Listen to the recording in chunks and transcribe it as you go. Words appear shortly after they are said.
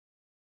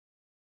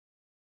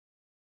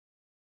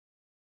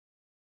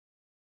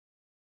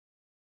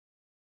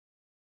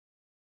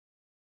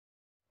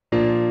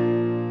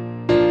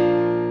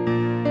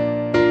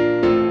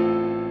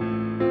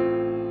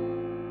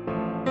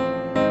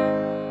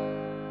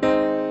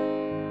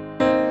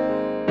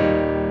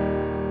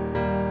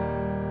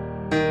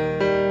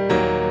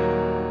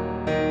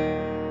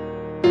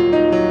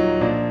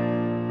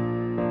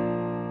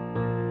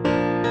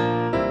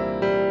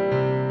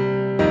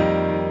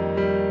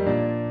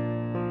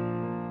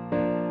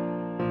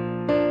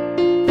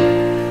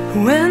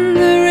When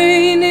the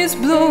rain is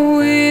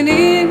blowing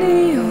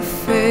in your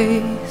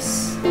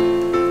face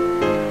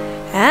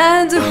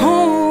and the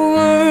whole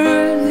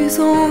world is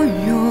on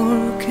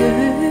your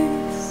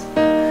case,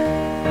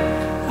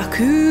 I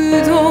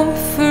could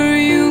offer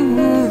you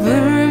a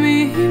warm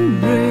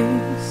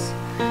embrace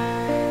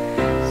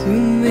to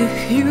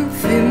make you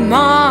feel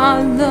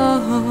my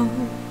love.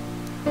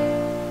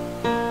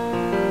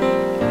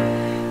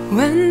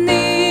 When the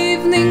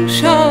evening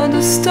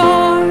shadow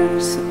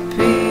stars appear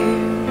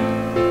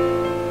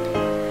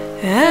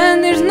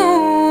and there's no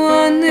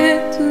one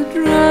there to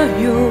dry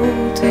your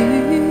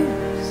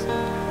tears,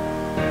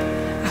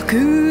 I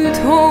could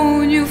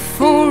hold you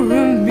for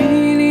a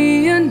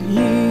million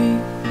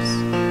years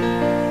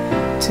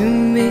to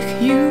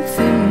make you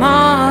feel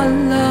my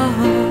love.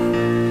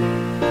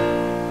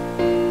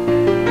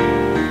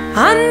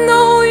 I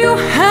know you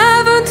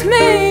haven't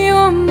made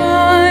your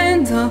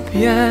mind up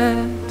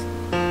yet,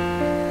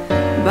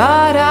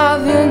 but I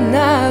will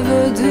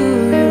never do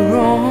you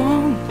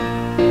wrong.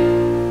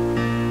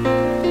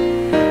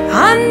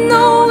 I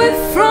know it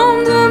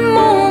from the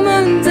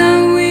moment that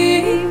we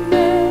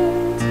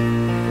met.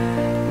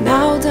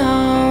 Now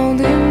down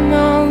the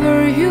mountain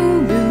where you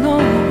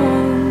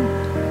belong,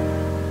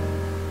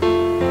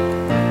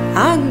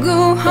 I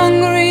go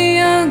hungry,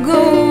 I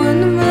go in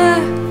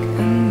black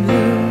and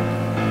blue,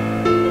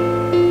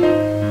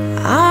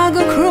 I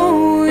go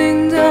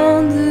crawling down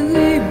the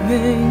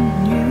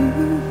avenue.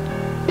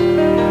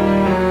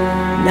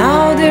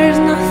 Now there's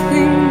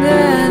nothing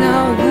that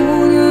I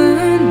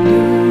wouldn't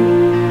do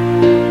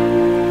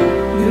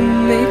to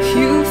make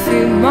you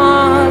feel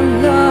my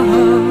love.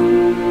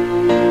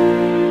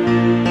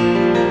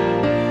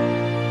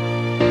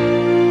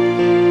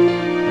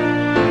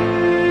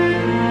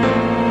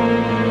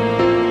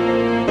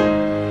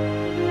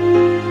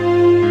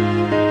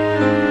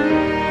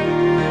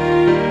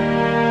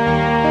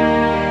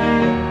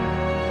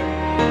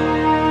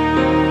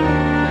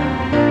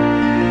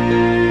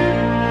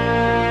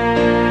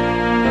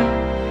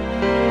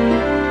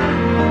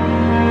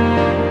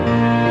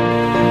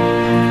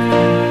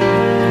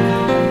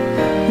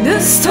 The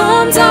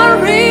storms are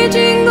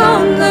raging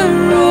on the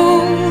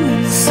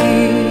rolling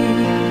sea,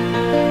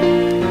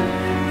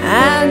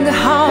 and the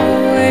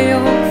highway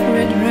of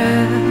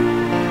regret.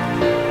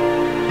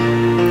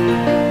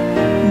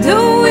 The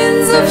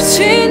winds of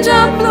change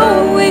are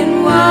blowing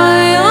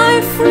while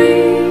I'm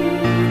free.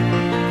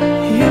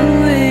 You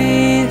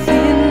ain't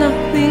seen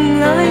nothing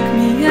like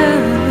me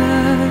yet.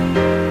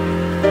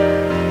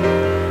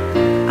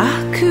 I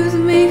could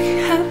make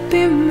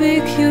happy,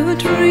 make your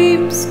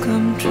dreams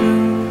come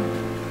true.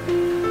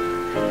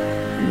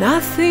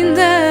 Nothing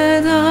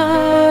that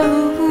I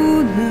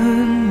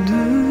wouldn't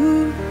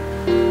do.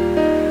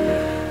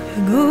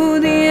 Go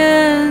the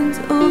end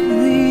of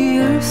the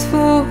earth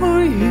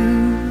for you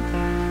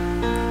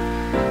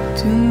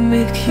to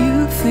make you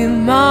feel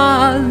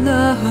my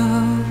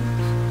love,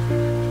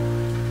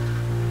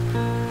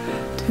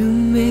 to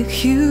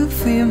make you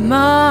feel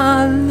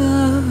my love.